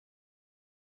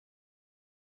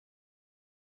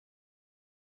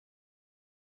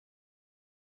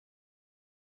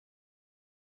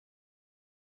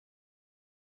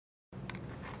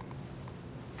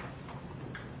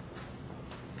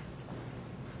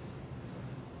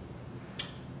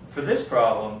for this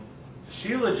problem,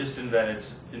 Sheila just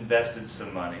invested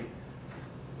some money,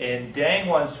 and Deng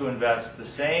wants to invest the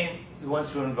same. He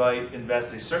wants to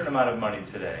invest a certain amount of money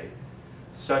today,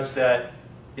 such that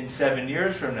in 7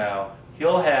 years from now,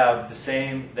 he'll have the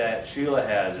same that Sheila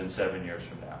has in 7 years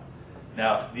from now.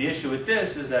 Now, the issue with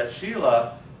this is that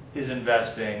Sheila is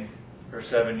investing for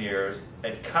 7 years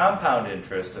at compound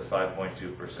interest of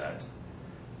 5.2%.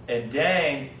 And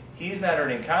Deng, he's not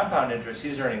earning compound interest,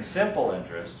 he's earning simple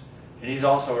interest, and he's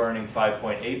also earning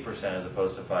 5.8% as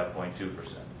opposed to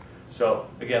 5.2%. So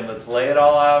again, let's lay it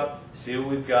all out, see what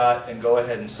we've got, and go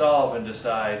ahead and solve and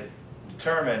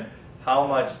determine how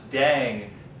much Deng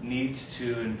needs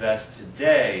to invest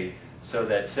today so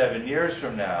that 7 years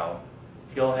from now,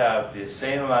 he'll have the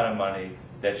same amount of money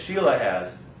that Sheila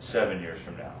has 7 years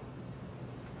from now.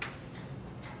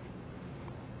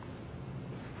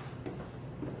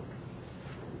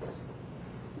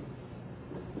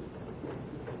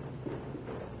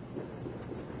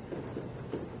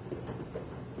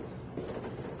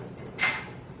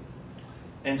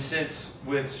 And since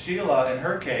with Sheila, in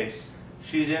her case,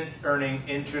 she's earning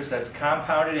interest that's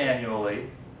compounded annually,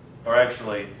 or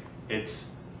actually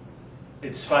it's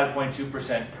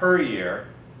 5.2% per year.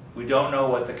 We don't know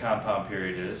what the compound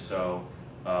period is, so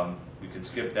we could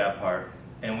skip that part.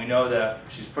 And we know that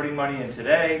she's putting money in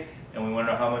today, and we want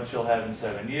to know how much she'll have in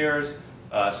 7 years.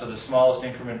 So the smallest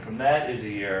increment from that is a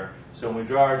year. So when we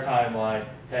draw our timeline,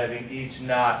 having each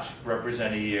notch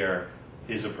represent a year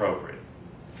is appropriate.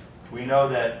 We know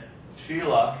that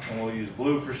Sheila, and we'll use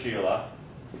blue for Sheila,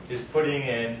 is putting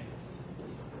in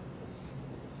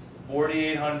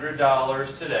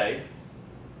 $4,800 today,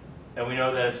 and we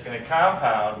know that it's going to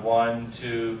compound 1,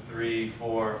 2, 3,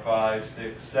 4, 5,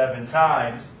 6, 7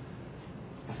 times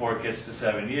before it gets to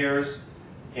 7 years,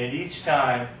 and each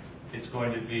time it's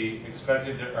going to be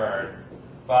expected to earn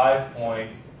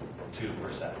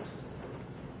 5.2%.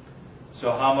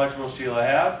 So how much will Sheila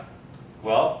have?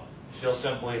 Well, she'll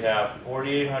simply have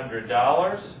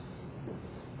 $4,800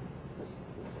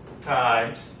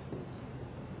 times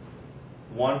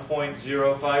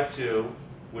 1.052,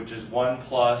 which is 1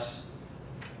 plus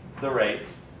the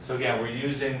rate. So again, we're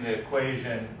using the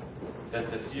equation that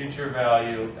the future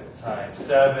value times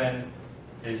 7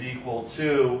 is equal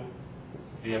to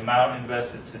the amount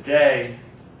invested today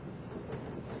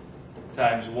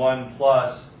times 1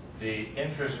 plus the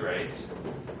interest rate.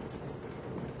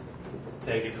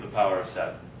 Take it to the power of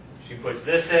 7. She puts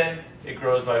this in, it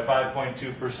grows by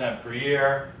 5.2% per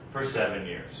year for 7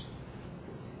 years.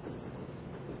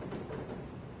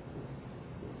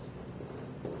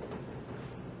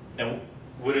 And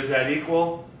what does that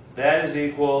equal? That is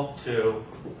equal to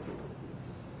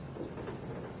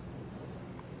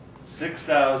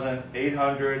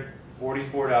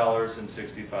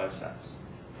 $6,844.65.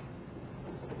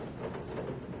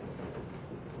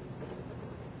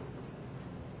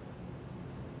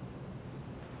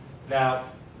 Now,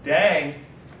 Deng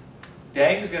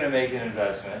is going to make an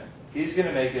investment. He's going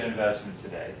to make an investment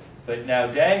today. But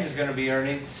now Deng is going to be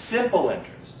earning simple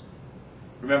interest.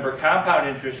 Remember, compound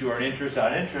interest, you earn interest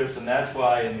on interest, and that's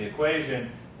why in the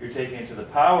equation you're taking it to the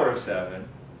power of 7.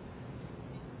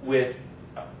 With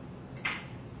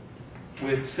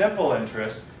simple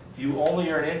interest, you only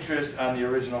earn interest on the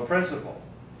original principal.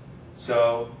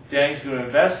 So Deng's going to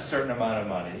invest a certain amount of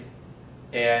money,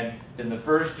 and in the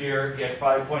first year get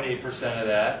 5.8% of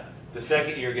that, the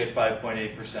second year get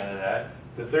 5.8% of that,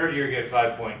 the third year get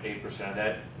 5.8% of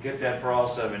that, get that for all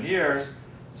 7 years.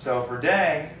 So for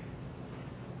Deng,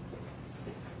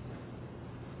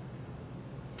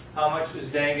 how much is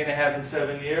Deng going to have in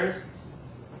 7 years?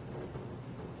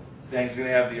 Deng's going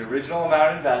to have the original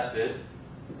amount invested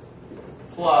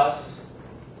plus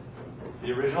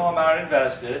the original amount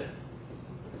invested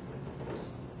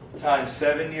times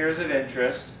 7 years of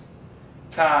interest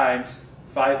times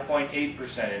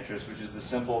 5.8% interest, which is the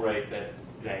simple rate that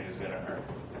Deng is going to earn.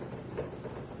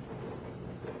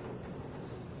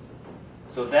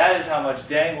 So that is how much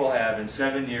Deng will have in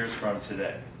 7 years from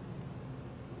today.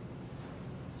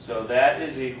 So that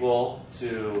is equal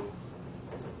to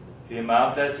the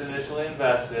amount that's initially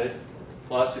invested,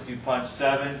 plus if you punch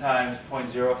 7 times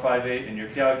 0.058 in your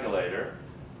calculator,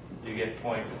 you get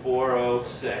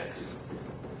 0.406.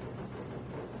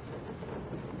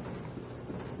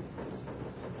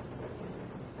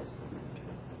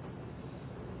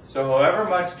 So however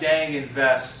much Deng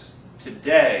invests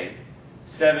today,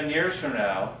 7 years from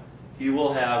now, he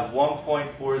will have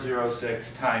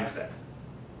 1.406 times that.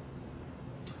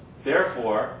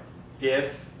 Therefore,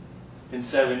 if in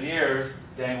 7 years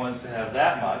Deng wants to have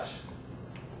that much,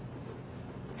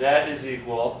 that is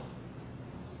equal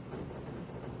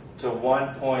to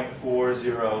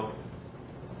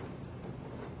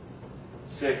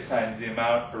 1.406 times the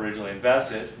amount originally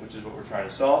invested, which is what we're trying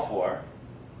to solve for.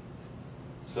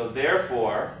 So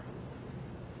therefore,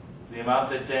 the amount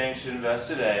that Deng should invest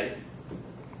today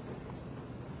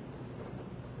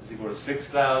is equal to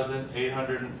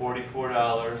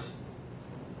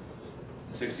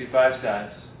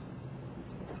 $6,844.65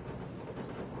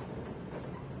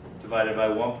 divided by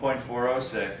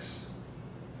 1.406,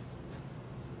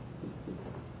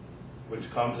 which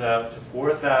comes out to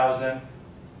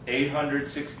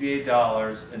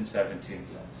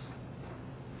 $4,868.17.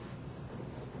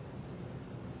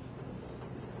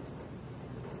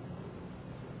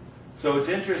 So it's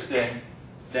interesting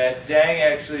that Deng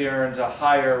actually earns a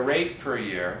higher rate per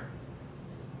year,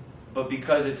 but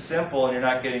because it's simple and you're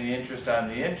not getting the interest on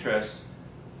the interest,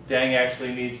 Deng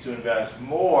actually needs to invest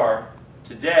more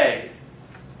today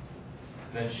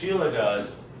than Sheila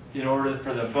does in order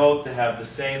for them both to have the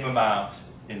same amount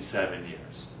in 7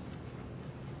 years.